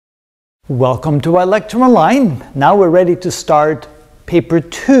Welcome to our lecture online. Now we're ready to start paper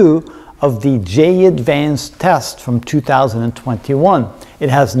 2 of the JEE Advanced test from 2021.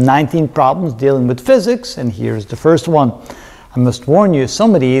 It has 19 problems dealing with physics, and here's the first one. I must warn you,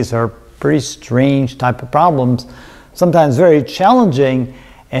 some of these are pretty strange type of problems, sometimes very challenging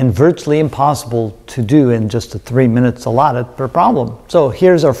and virtually impossible to do in just the 3 minutes allotted per problem. So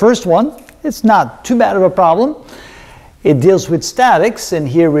here's our first one. It's not too bad of a problem. It deals with statics, and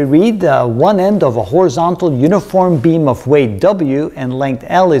here we read one end of a horizontal uniform beam of weight W and length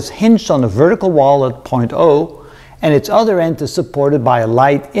L is hinged on a vertical wall at point O, and its other end is supported by a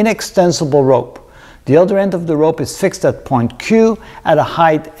light inextensible rope. The other end of the rope is fixed at point Q at a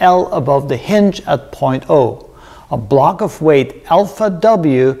height L above the hinge at point O. A block of weight alpha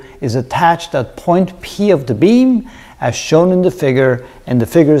W is attached at point P of the beam as shown in the figure, and the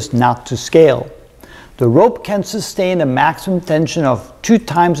figure is not to scale. The rope can sustain a maximum tension of 2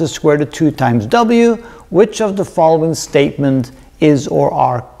 times the square root of 2 times W. Which of the following statement is or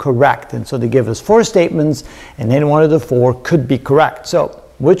are correct? And so they give us 4 statements, and any one of the 4 could be correct. So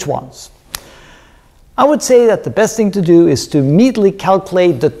which ones? I would say that the best thing to do is to immediately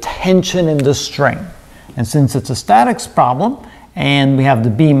calculate the tension in the string. And since it's a statics problem, and we have the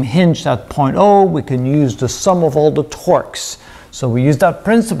beam hinged at point O, we can use the sum of all the torques. So we use that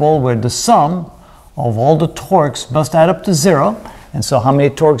principle where the sum of all the torques must add up to 0. And so how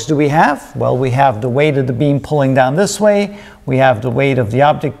many torques do we have? Well, we have the weight of the beam pulling down this way, we have the weight of the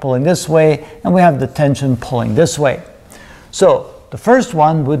object pulling this way, and we have the tension pulling this way. So the first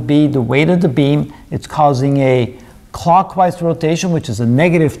one would be the weight of the beam. It's causing a clockwise rotation, which is a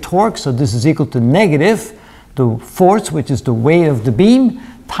negative torque, so this is equal to negative the force, which is the weight of the beam,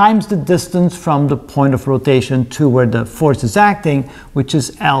 times the distance from the point of rotation to where the force is acting, which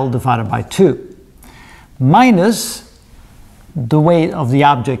is L divided by 2. Minus the weight of the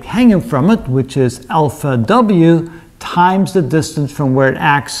object hanging from it, which is alpha W, times the distance from where it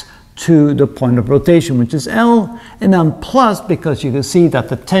acts to the point of rotation, which is L, and then plus, because you can see that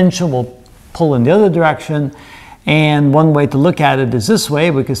the tension will pull in the other direction. And one way to look at it is this way.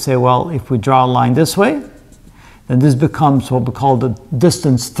 We could say, well, if we draw a line this way, then this becomes what we call the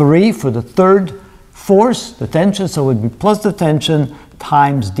distance 3 for the third force, the tension, so it would be plus the tension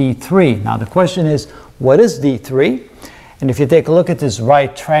times D3. Now the question is, what is D3? And if you take a look at this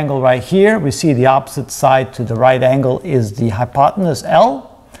right triangle right here, we see the opposite side to the right angle is the hypotenuse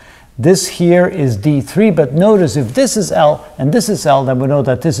L. This here is D3, but notice if this is L and this is L, then we know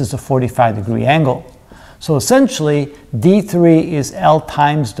that this is a 45-degree angle. So essentially, D3 is L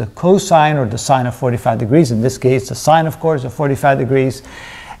times the cosine or the sine of 45 degrees. In this case, the sine, of course, of 45 degrees.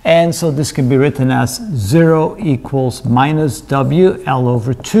 And so this can be written as 0 equals minus W L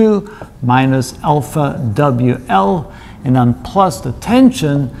over 2 minus alpha W L, and then plus the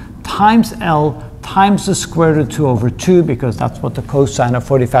tension times L times the square root of 2 over 2, because that's what the cosine of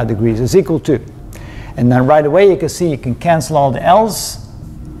 45 degrees is equal to. And then right away you can see you can cancel all the L's,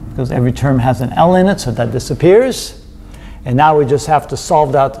 because every term has an L in it, so that disappears. And now we just have to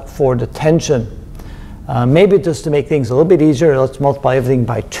solve that for the tension. Maybe just to make things a little bit easier, let's multiply everything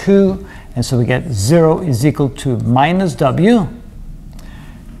by 2. And so we get 0 is equal to minus W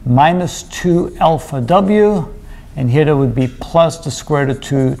minus 2 alpha W. And here that would be plus the square root of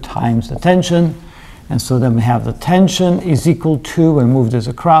 2 times the tension. And so then we have the tension is equal to, when we move this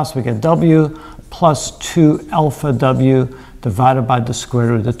across, we get W plus 2 alpha W divided by the square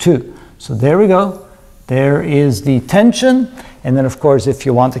root of 2. So there we go. There is the tension. And then, of course, if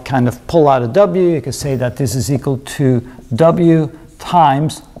you want to kind of pull out a W, you can say that this is equal to W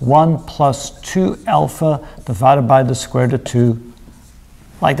times 1 plus 2 alpha divided by the square root of 2,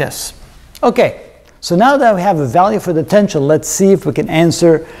 like this. Okay, so now that we have a value for the tension, let's see if we can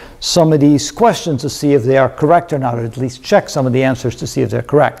answer some of these questions to see if they are correct or not, or at least check some of the answers to see if they're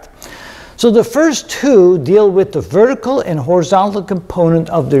correct. So the first 2 deal with the vertical and horizontal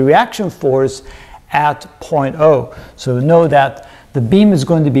component of the reaction force at point O. So we know that the beam is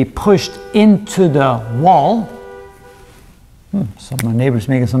going to be pushed into the wall. So my neighbor's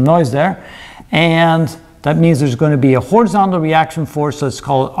making some noise there. And that means there's going to be a horizontal reaction force, so let's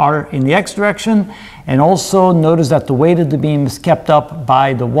call it R in the X direction. And also notice that the weight of the beam is kept up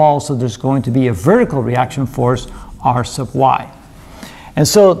by the wall, so there's going to be a vertical reaction force, R sub Y. And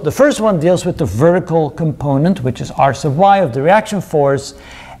so the first one deals with the vertical component, which is R sub Y of the reaction force.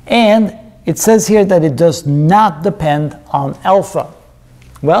 And it says here that it does not depend on alpha.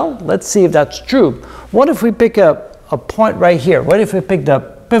 Well, let's see if that's true. What if we pick a point right here? What if we pick the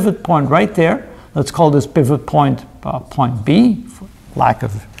pivot point right there? Let's call this pivot point point B, for lack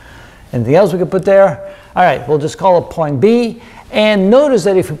of anything else we could put there. All right, we'll just call it point B. And notice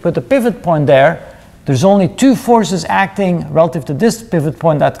that if we put the pivot point there, there's only two forces acting relative to this pivot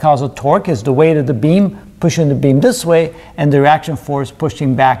point that cause a torque. Is the weight of the beam pushing the beam this way, and the reaction force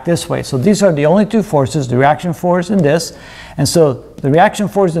pushing back this way. So these are the only two forces, the reaction force and this. And so the reaction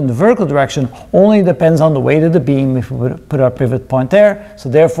force in the vertical direction only depends on the weight of the beam if we put our pivot point there. So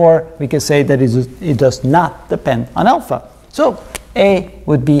therefore, we can say that it does not depend on alpha. So A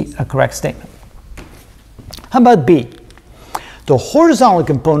would be a correct statement. How about B? The horizontal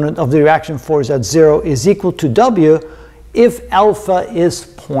component of the reaction force at 0 is equal to W if alpha is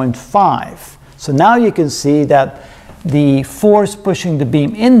 0.5. So now you can see that the force pushing the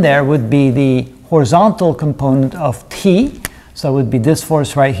beam in there would be the horizontal component of T. So that would be this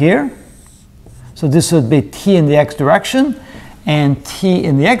force right here. So this would be T in the x direction, and T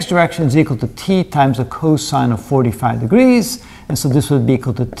in the x direction is equal to T times the cosine of 45 degrees. And so this would be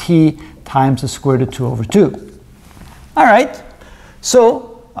equal to T times the square root of 2 over 2. All right. So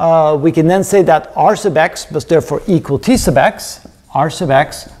we can then say that R sub x must therefore equal T sub x. R sub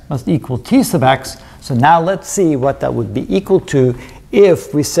x must equal T sub x. So now let's see what that would be equal to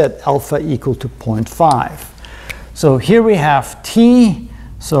if we set alpha equal to 0.5. So here we have T,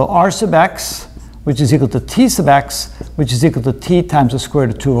 so R sub x, which is equal to T sub x, which is equal to T times the square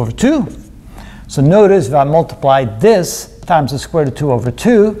root of 2 over 2. So notice if I multiply this times the square root of 2 over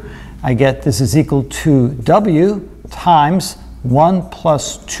 2, I get this is equal to W times 1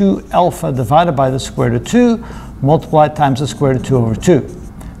 plus 2 alpha divided by the square root of 2 multiplied times the square root of 2 over 2.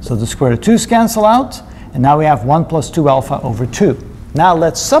 So the square root of 2's cancel out, and now we have 1 plus 2 alpha over 2. Now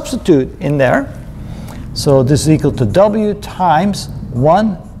let's substitute in there. So this is equal to W times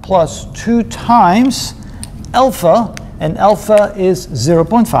 1 plus 2 times alpha, and alpha is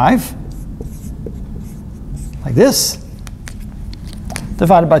 0.5, like this,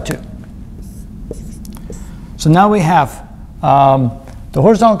 divided by 2. So now we have the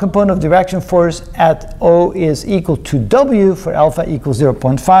horizontal component of the reaction force at O is equal to W for alpha equals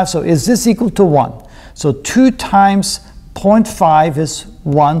 0.5. So is this equal to 1? So 2 times 0.5 is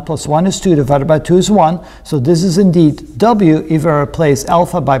 1, plus 1 is 2, divided by 2 is 1. So this is indeed W if I replace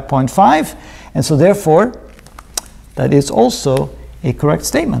alpha by 0.5. And so therefore, that is also a correct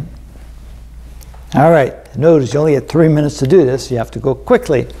statement. All right, notice you only had 3 minutes to do this. You have to go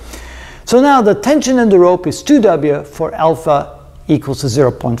quickly. So now the tension in the rope is 2W for alpha equals to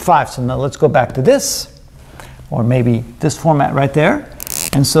 0.5. So now let's go back to this, or maybe this format right there.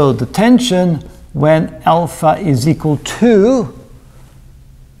 And so the tension when alpha is equal to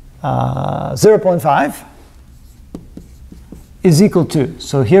 0.5 is equal to,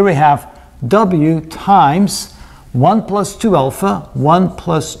 so here we have W times 1 plus 2 alpha, 1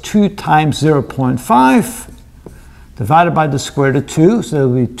 plus 2 times 0.5, divided by the square root of 2, so it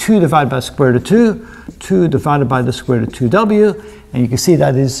will be 2 divided by the square root of 2, 2 divided by the square root of 2W, and you can see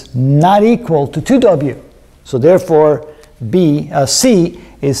that is not equal to 2W. So therefore, C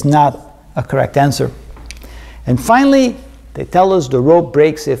is not a correct answer. And finally, they tell us the rope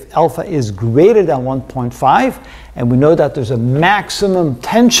breaks if alpha is greater than 1.5, and we know that there's a maximum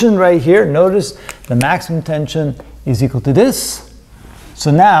tension right here. Notice the maximum tension is equal to this.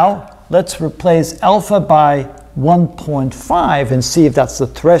 So now, let's replace alpha by 1.5 and see if that's the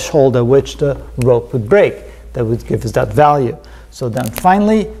threshold at which the rope would break. That would give us that value. So then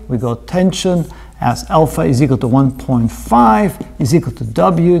finally, we go tension as alpha is equal to 1.5 is equal to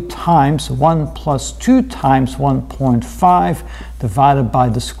W times 1 plus 2 times 1.5 divided by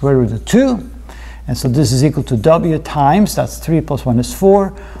the square root of 2. And so this is equal to W times, that's 3 plus 1 is 4,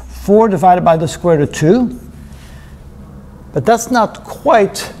 4 divided by the square root of 2. But that's not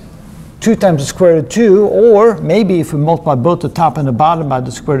quite 2 times the square root of 2, or maybe if we multiply both the top and the bottom by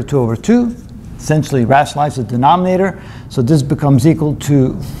the square root of 2 over 2, essentially rationalize the denominator. So this becomes equal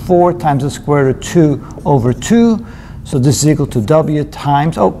to 4 times the square root of 2 over 2. So this is equal to W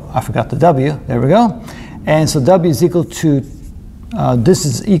times, oh, I forgot the W, there we go. And so W is equal to, this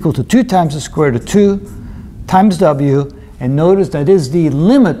is equal to 2 times the square root of 2 times W. And notice that is the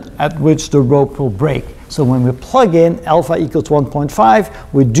limit at which the rope will break. So when we plug in alpha equals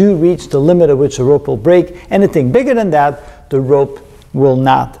 1.5, we do reach the limit at which the rope will break. Anything bigger than that, the rope will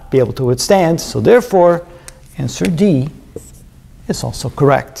not be able to withstand. So therefore, answer D is also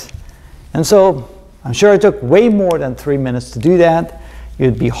correct. And so I'm sure it took way more than 3 minutes to do that.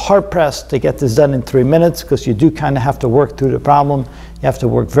 You'd be hard-pressed to get this done in 3 minutes because you do kind of have to work through the problem. You have to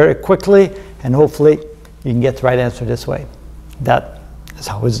work very quickly, and hopefully you can get the right answer this way. That is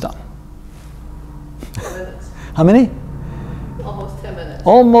how it's done. 10 minutes. How many? Almost 10 minutes.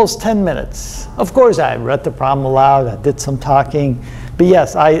 Almost 10 minutes. Of course, I read the problem aloud, I did some talking. But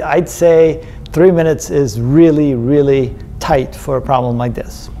yes, I'd say 3 minutes is really, really tight for a problem like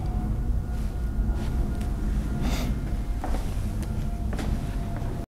this.